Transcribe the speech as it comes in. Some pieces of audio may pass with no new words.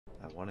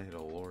want to hit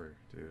a lure,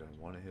 dude. I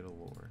want to hit a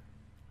lure.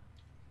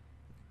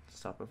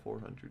 Stop at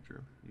 400,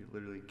 Drew. You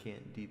literally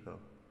can't depot.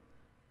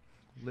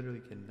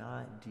 Literally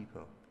cannot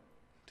depot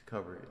to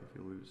cover it if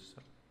you lose.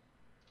 So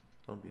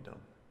don't be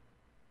dumb.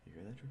 You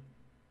hear that, Drew?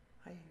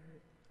 I hear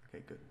it.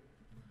 Okay, good.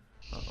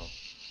 Uh-oh.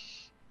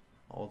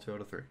 All 2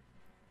 out of 3.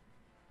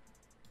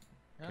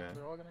 Yeah, okay.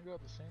 they're all gonna go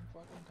at the same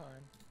fucking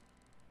time.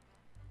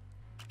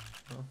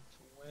 Oh.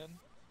 To win.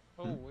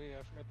 Oh wait,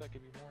 I forgot that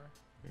could be more.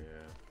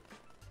 Yeah.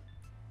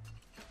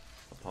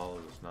 Apollo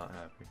is not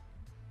happy.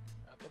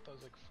 I thought that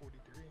was like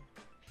 43.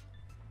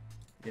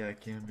 Yeah,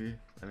 it can be.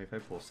 I mean, if I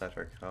pull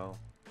Satrack out.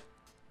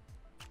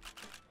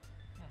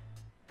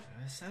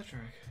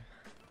 Satrack.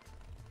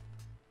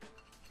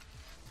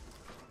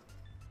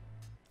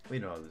 We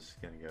know how this is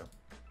gonna go.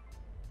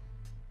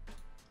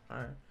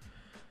 Alright.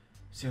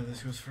 See how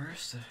this goes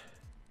first.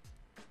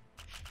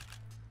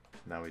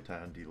 Now we tie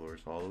on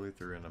D-Lures all the way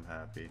through and I'm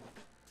happy.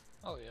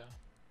 Oh yeah.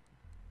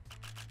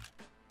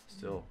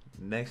 Still,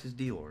 next is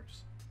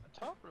D-Lures. A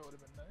top row would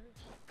have been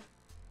nice.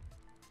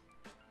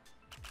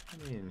 I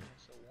mean,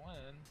 It's a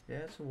win.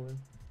 yeah, it's a win.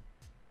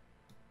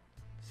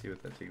 See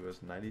what that ticket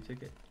was, 90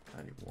 ticket?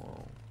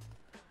 91.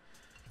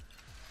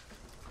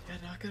 Yeah,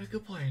 not gonna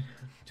complain.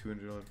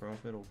 $200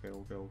 profit, okay.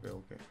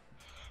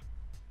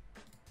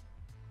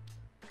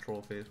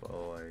 Troll face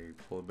while I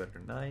pull a better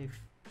knife.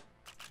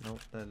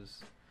 Nope, that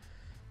is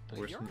the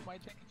worst. My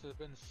tickets have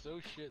been so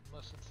shit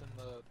unless it's in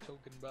the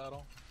token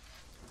battle.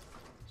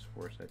 It's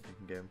worse I think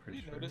can get, I'm pretty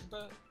sure. You noticed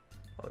that?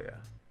 Oh yeah.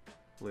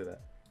 Look at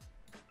that.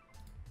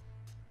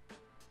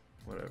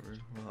 Whatever,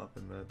 we'll hop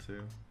in that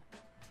too.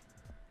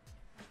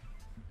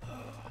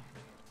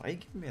 Why you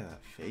giving me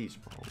that face,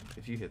 bro?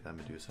 If you hit that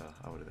Medusa,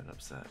 I would have been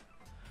upset.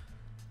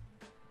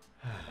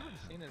 I haven't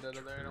seen it out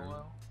of there in a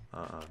while.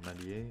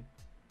 98.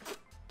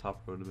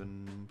 Top would have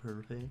been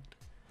perfect.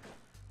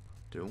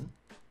 Doom.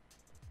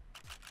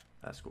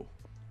 That's cool.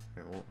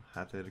 Okay, we'll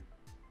have to hit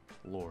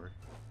a lore.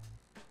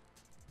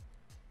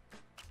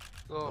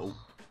 Oh.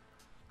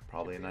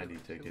 Probably a 90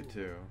 ticket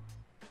too.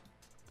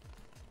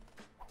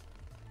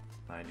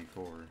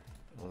 94.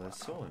 Oh, that's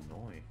so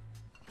annoying.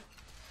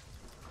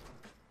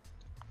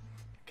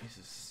 Case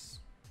is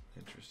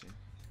interesting.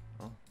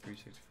 Oh,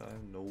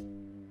 365, no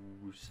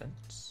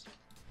cents.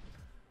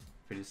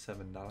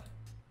 $57.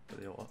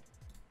 Video up.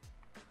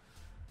 I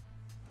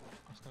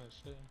was gonna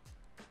say.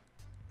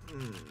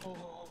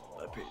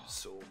 I paid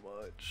so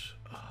much.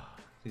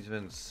 He's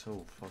been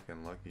so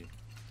fucking lucky.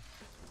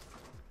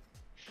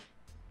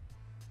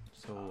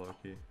 So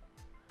lucky.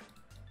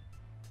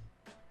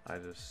 I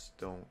just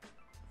don't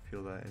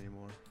feel that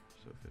anymore.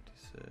 So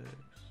 56.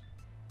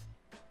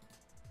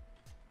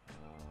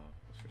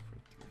 Let's go for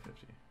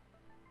 350.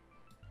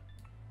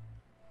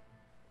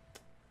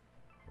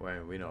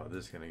 Wait, we know what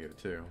this is gonna give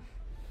too.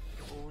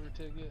 Over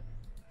ticket.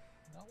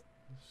 No.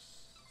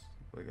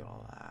 Look at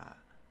all that.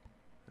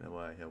 And then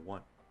what? I hit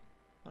 1.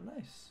 Oh,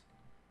 nice.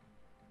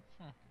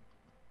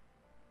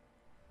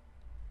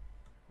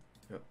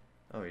 Yep.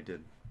 Oh, he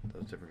did. That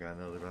was a different guy in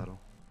the other battle.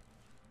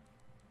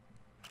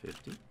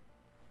 50.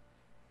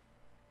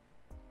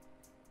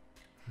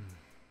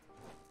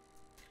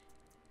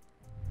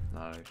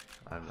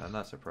 I'm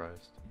not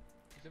surprised.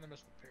 He's gonna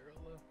miss the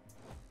parallel though.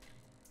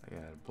 I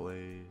got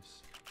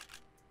Blaze.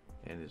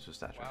 And it's just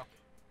that track. Wow.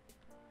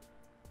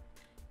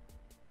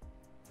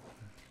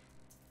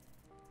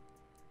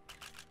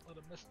 Let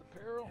him miss the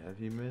parallel. Yeah, if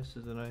he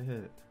misses, then I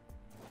hit.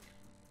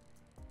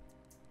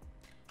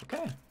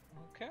 Okay.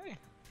 Okay.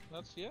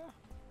 That's, yeah.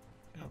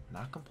 Yep,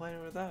 not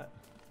complaining with that.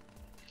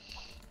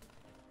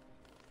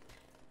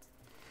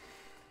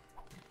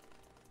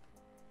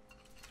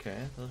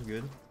 Okay, that was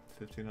good.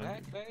 1500.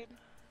 Back, babe.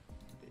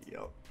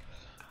 Yep.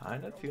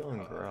 Kinda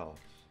feeling gross.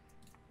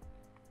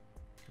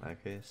 In my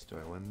case, do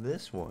I win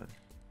this one?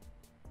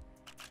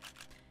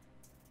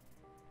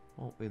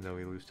 Well, we know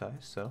we lose ties,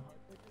 so.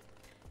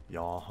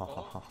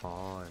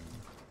 Yawn.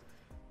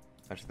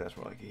 Actually, that's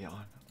more like a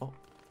yawn. Oh.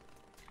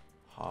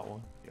 Hot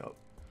one. Yup.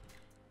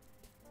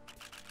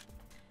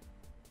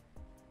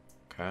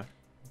 Okay.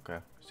 Okay.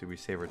 So we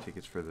save our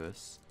tickets for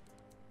this.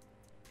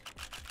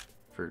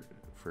 For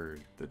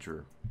the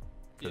Drew.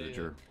 For the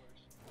Drew.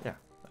 Yeah.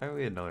 I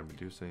we had another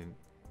Medusa.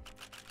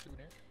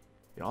 Souvenir?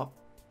 Yup.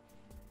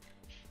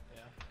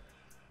 Yeah.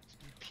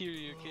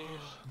 Superior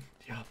case.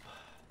 Yup.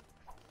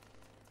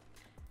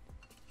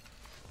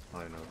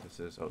 I don't know what this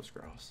is. Oh, it's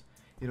gross.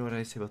 You know what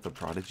I say about the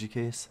Prodigy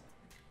case?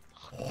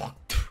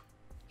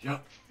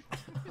 Yup.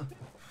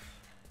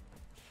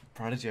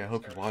 Prodigy, I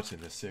hope you're watching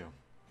this too.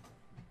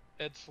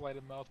 Ed sleight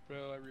of mouth,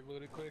 bro. I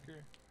reloaded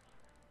quicker.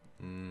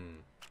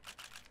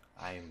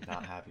 I am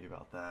not happy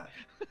about that.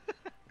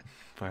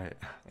 But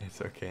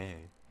it's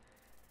okay.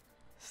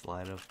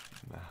 Slide up.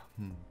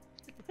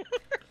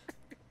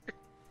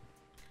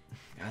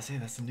 I say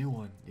that's a new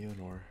one,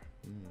 Leonor.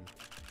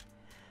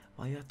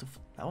 Well, you have to.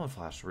 That one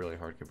flashed really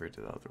hard compared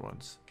to the other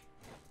ones.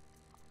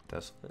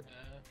 Desolate.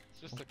 Yeah, it's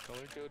just the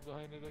color code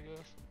behind it, I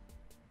guess.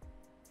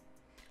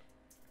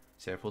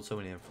 See, I pulled so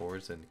many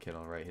M4s and kid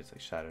on right hits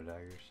like shadow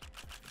daggers.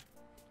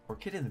 Or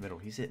kid in the middle.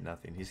 He's hit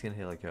nothing. He's gonna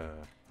hit like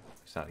a.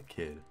 It's not a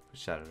kid. With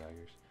shadow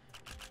daggers.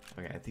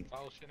 Okay, I think.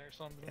 Falchion or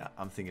something. Yeah,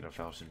 I'm thinking of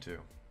Falchion too.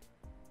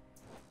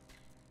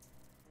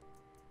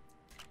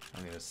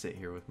 I'm gonna sit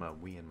here with my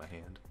Wii in my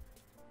hand.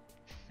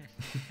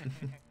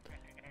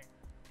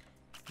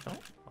 Oh,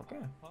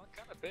 okay. Well,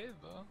 kind of paid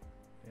though.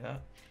 Yeah,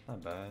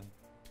 not bad.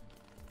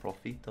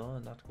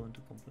 Profito, not going to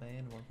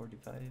complain.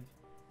 145.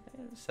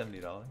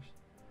 $70. For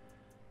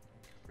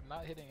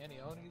not hitting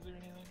any Onis or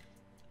anything.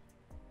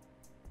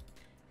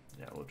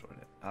 Yeah, we'll join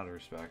it. Out of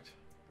respect.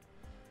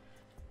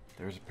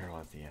 There's a peril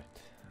at the end.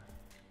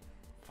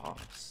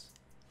 False.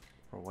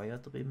 Or why you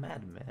have to be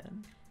mad,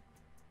 man?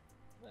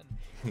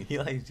 He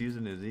likes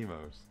using his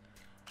emos.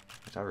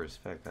 Which I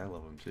respect. I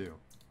love him too.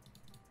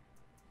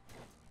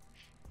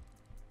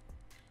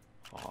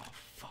 Oh,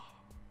 fuck.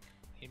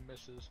 He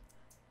misses.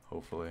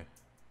 Hopefully.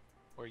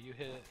 Or you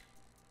hit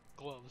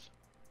gloves.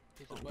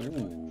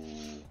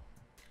 Ooh.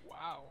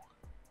 Wow.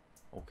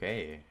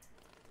 Okay.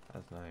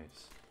 That's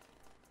nice.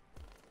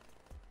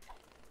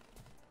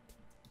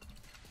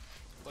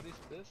 Buddy's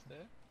pissed,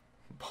 eh?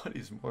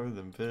 Buddy's more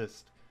than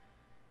pissed.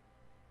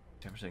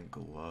 10%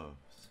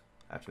 gloves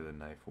after the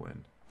knife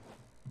win.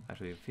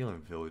 Actually, I'm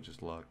feeling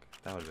Village's luck.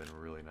 That would have been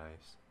really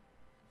nice.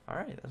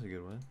 Alright, that's a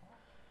good win.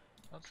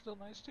 That's still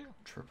nice too.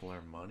 Triple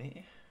our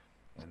money.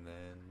 And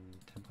then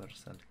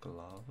 10%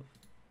 glove.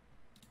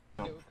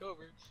 Go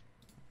coverts.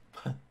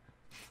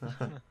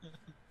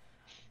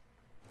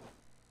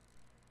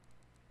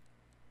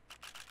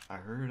 I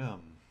heard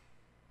that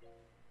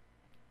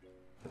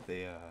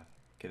they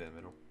get in the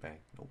middle. Bang.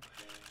 Nope.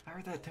 I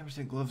heard that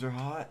 10% gloves are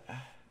hot. You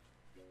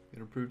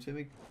gonna prove to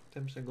me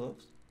 10%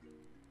 gloves?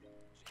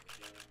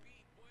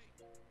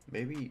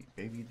 Maybe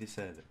they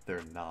said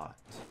they're not.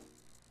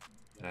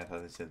 And I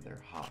thought they said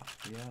they're hot.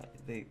 Yeah,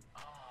 they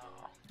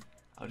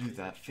I'll do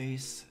that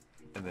face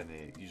and then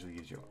it usually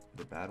gives you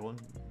the bad one.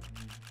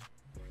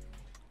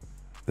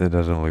 It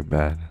doesn't look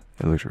bad.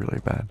 It looks really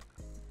bad.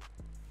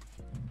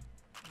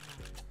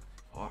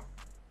 Oh.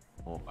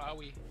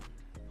 Wowie.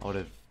 I would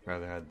have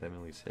rather had them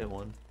at least hit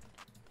one.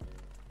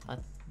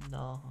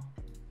 No.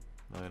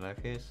 No, in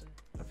that case,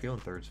 I'm feeling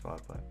third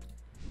spot, but.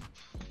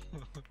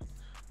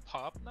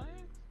 Pop knife?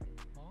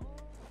 Oh.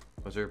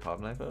 Was there a pop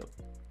knife up?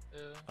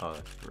 Yeah. Oh,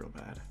 that's real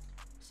bad.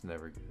 It's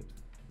never good.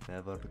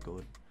 Never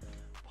good.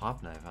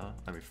 Pop knife, huh?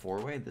 I mean,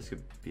 4-way? This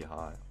could be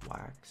hot.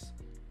 Wax.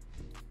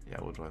 Yeah,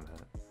 we'll join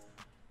that.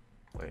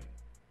 Wait.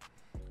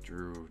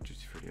 Drew,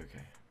 Juicy Fruity,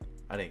 okay.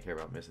 I didn't care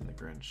about missing the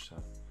Grinch,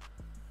 so.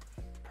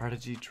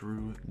 Prodigy,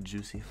 Drew,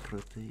 Juicy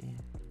Fruity.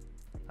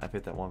 I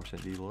hit that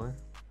 1% D-lore.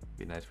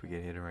 Be nice if we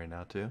get hit right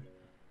now, too.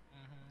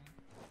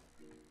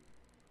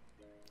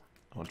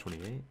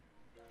 128.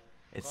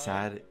 It's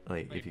sad,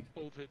 like, if you.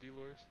 Both hit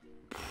D-lores.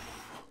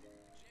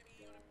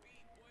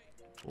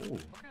 Ooh.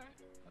 Okay.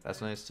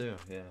 That's nice, too,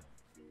 yeah.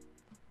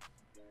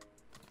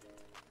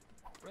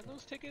 Were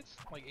those tickets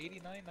like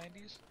 89,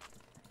 90s?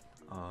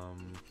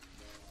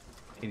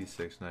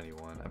 86,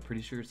 91. I'm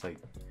pretty sure it's like,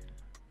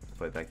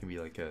 but that can be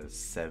like a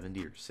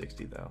 70 or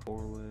 60 though.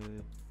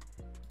 4-way.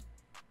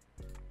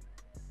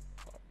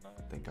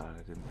 Thank God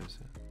I didn't miss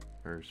it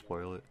or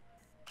spoil it.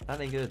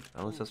 That ain't good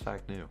unless that's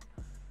fact new.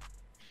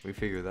 We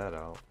figured that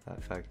out.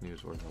 That fact new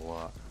is worth a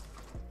lot.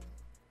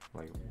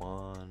 Like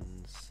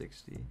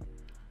 160.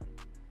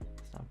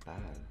 It's not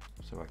bad.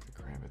 So I can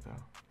cram it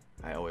though.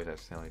 I always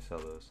accidentally sell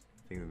those.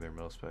 Thinking they're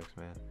mil specs,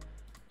 man.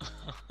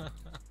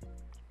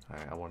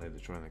 Alright, I wanted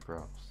to join the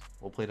cross.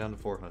 We'll play down to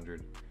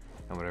 400,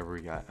 and whatever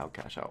we got, I'll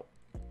cash out.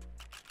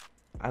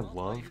 I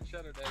love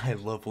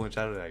pulling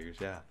shadow daggers.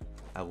 Yeah,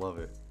 I love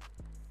it.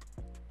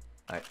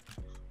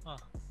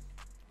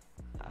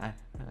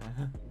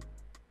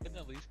 Couldn't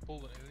at least pull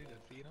an Uni to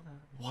feed him.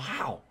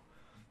 Wow.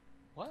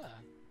 What?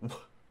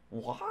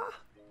 What?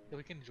 Yeah,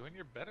 we can join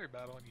your better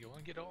battle and you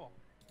won't get all.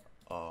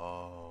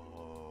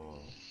 Oh.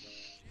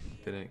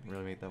 Didn't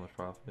really make that much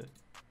profit.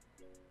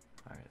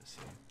 Alright, let's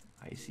see.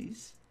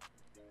 Ices?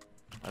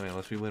 I mean,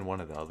 unless we win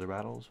one of the other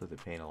battles with it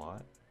paying a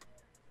lot.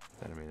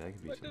 Then, I mean, that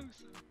could be some.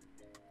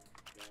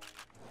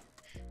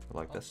 I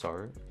like that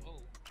start.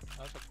 Oh,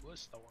 that's a good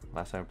start.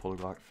 Last time I pulled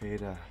a Glock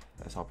fade, I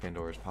saw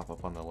Pandora's pop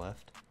up on the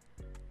left.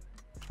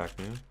 Fact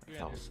new?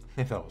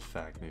 That was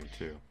fact new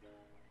too.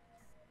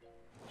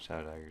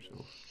 Shadow daggers.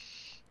 Ooh.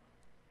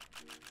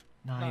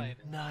 9.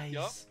 Nice.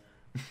 Yep.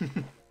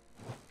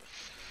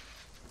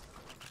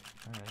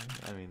 Alright,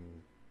 I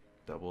mean,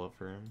 double up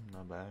for him,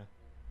 not bad.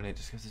 And it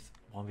just because it's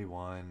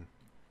 1v1.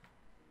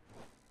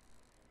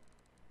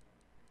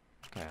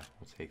 Okay,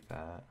 we'll take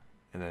that.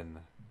 And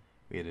then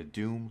we had a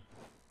Doom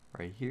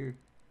right here.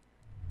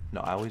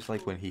 No, I always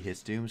like when he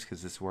hits Dooms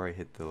because this is where I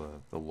hit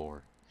the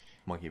lore.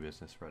 Monkey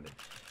business, Reddit.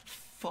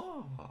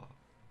 Fuck.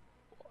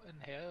 What in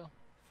hell?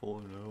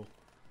 Full no.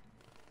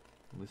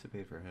 At least I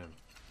paid for him.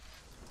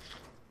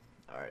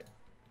 Alright.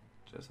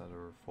 Just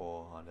under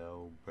full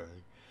Hondo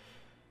bag.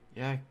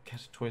 Yeah,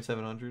 catch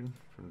 2,700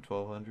 from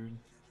 1,200.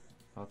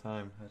 About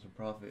time. That's a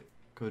profit.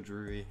 Code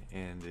Drewy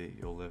and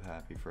you'll live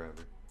happy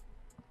forever.